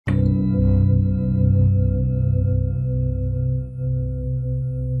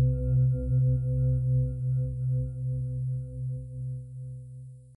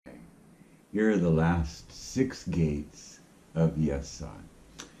Here are the last 6 gates of Yesod.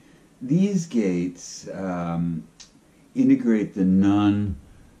 These gates integrate the Nun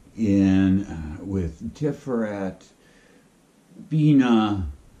in with Tiferet, Bina,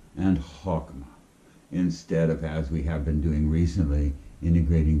 and Chokmah, instead of, as we have been doing recently,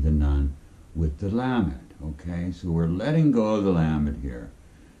 integrating the Nun with the Lamed. Okay, so we're letting go of the Lamed here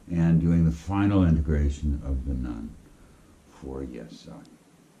and doing the final integration of the Nun for Yesod.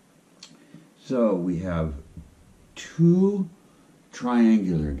 So we have 2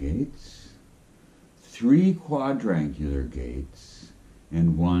 triangular gates, 3 quadrangular gates,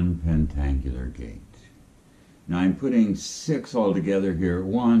 and 1 pentangular gate. Now I'm putting 6 all together here at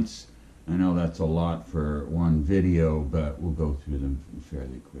once. I know that's a lot for one video, but we'll go through them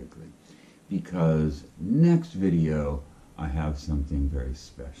fairly quickly, because next video I have something very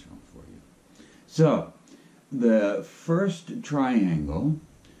special for you. So the first triangle,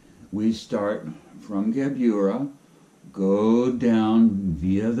 we start from Geburah, go down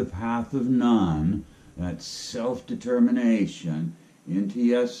via the path of Nun, that's self-determination, into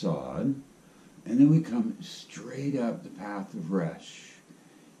Yesod, and then we come straight up the path of Resh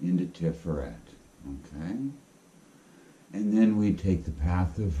into Tiferet, okay? And then we take the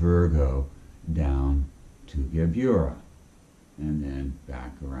path of Virgo down to Geburah, and then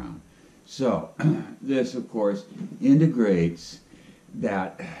back around. So this, of course, integrates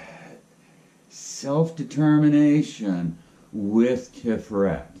that self-determination with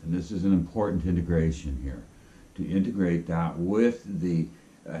Tiferet. And this is an important integration here, to integrate that with the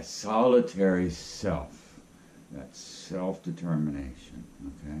solitary self, that self-determination,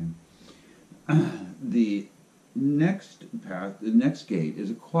 okay? The next path, the next gate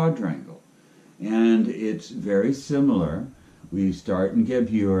is a quadrangle, and it's very similar. We start in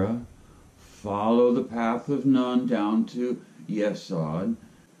Geburah, follow the path of Nun down to Yesod,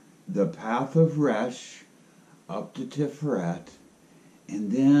 the path of Resh up to Tiferet,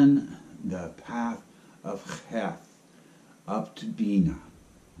 and then the path of Heth up to Bina,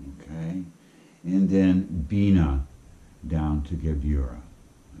 okay? And then Bina down to Geburah,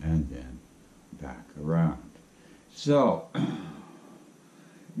 and then back around. So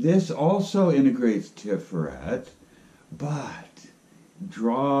this also integrates Tiferet, but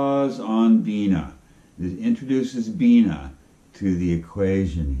draws on Bina. It introduces Bina to the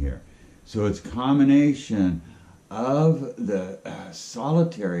equation here. So it's a combination of the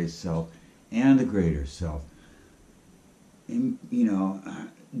solitary self and the greater self,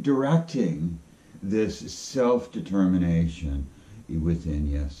 directing this self-determination within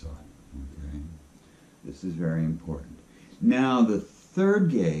Yesod. Okay? This is very important. Now the third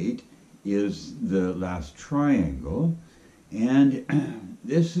gate is the last triangle, and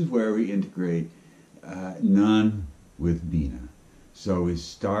this is where we integrate Nun with Bina. So we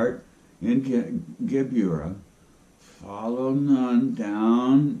start in Geburah, follow Nun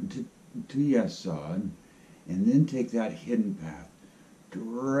down to Yesod, and then take that hidden path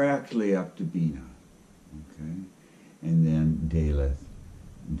directly up to Bina, okay? And then Daleth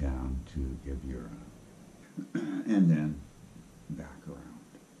down to Geburah, and then back around,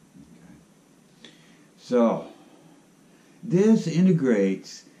 okay? So this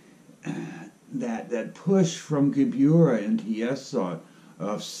integrates that push from Geburah into Yesod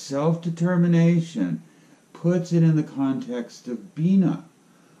of self-determination, puts it in the context of Bina,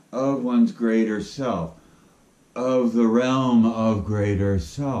 of one's greater self, of the realm of greater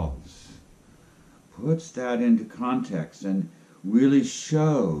selves. Puts that into context and really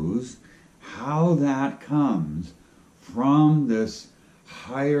shows how that comes from this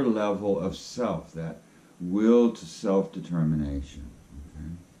higher level of self, that will to self-determination. Okay?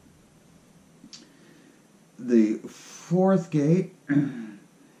 The fourth gate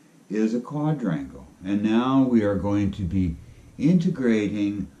is a quadrangle, and now we are going to be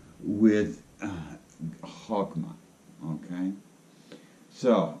integrating with Chokmah, okay?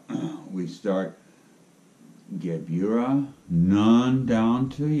 So we start Geburah, Nun down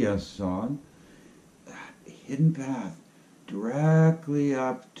to Yesod, hidden path directly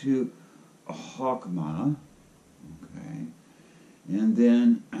up to Chokmah, okay? And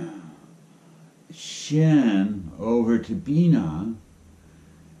then Shin over to Bina,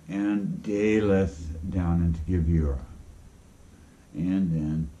 and Daleth down into Geburah, and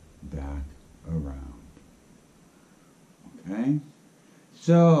then back around. Okay?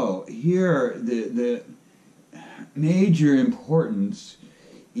 So here the major importance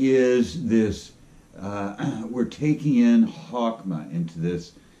is this, we're taking in Chokmah into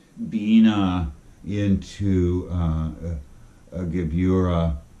this Bina, into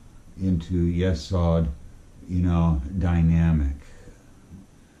Geburah, into Yesod, dynamic.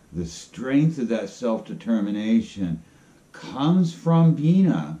 the strength of that self-determination comes from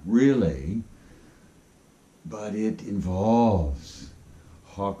Bina, really, but it involves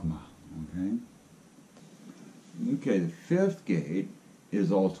Chokmah. Okay? Okay, the fifth gate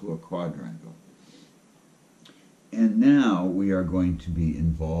is also a quadrangle. And now we are going to be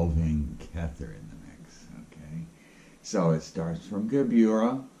involving Kether in the mix. Okay? So it starts from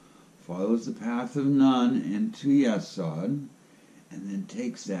Gebura, follows the path of Nun into Yesod, and then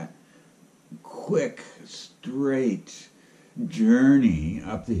takes that quick, straight journey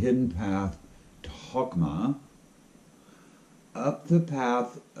up the hidden path to Chokmah, up the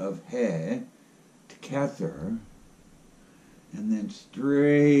path of He to Kether, and then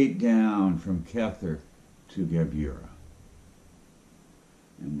straight down from Kether to Gebura,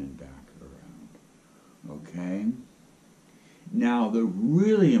 and then back around. Okay? Now, the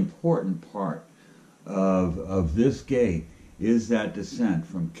really important part of this gate is that descent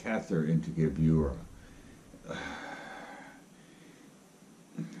from Kether into Gebura.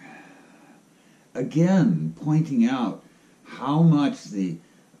 Again, pointing out how much the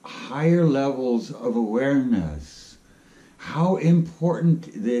higher levels of awareness, how important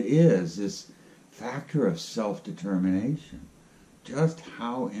it is, this factor of self-determination, just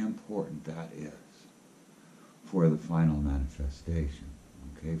how important that is for the final manifestation,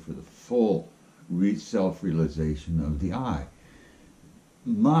 okay, for the full self-realization of the I.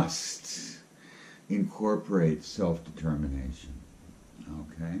 Must incorporate self-determination,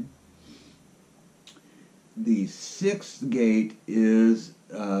 okay? The sixth gate is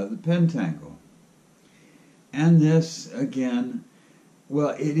the pentangle. And this, again, well,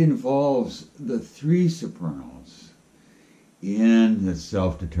 it involves the three supernals in the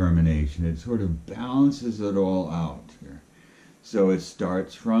self-determination. It sort of balances it all out here. So it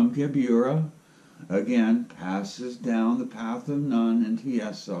starts from Gebura, again, passes down the path of Nun into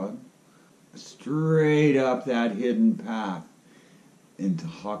Yesod, straight up that hidden path into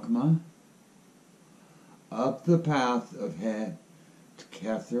Chokmah, up the path of He to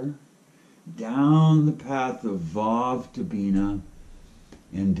Kether, down the path of Vav to Bina,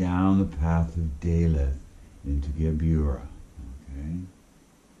 and down the path of Daleth into Gebura. Okay?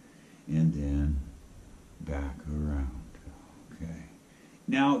 And then back around. Okay.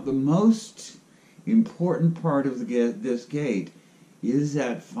 Now, the most important part of this gate is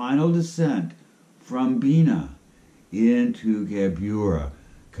that final descent from Bina into Gebura,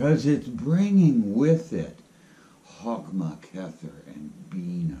 because it's bringing with it Chokmah, Kether, and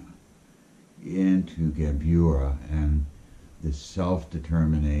Bina into Gebura, and the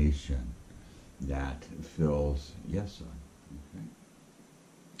self-determination that fills Yesod. Okay?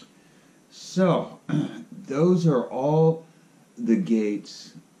 So, those are all the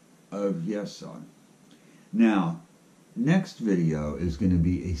gates of Yesod. Now, next video is going to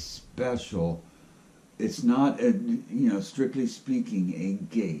be a special, it's not, strictly speaking, a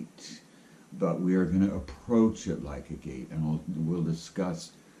gate, but we are going to approach it like a gate, and we'll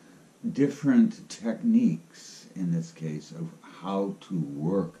discuss different techniques, in this case, of how to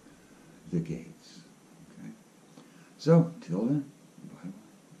work the gates. Okay? So, till then.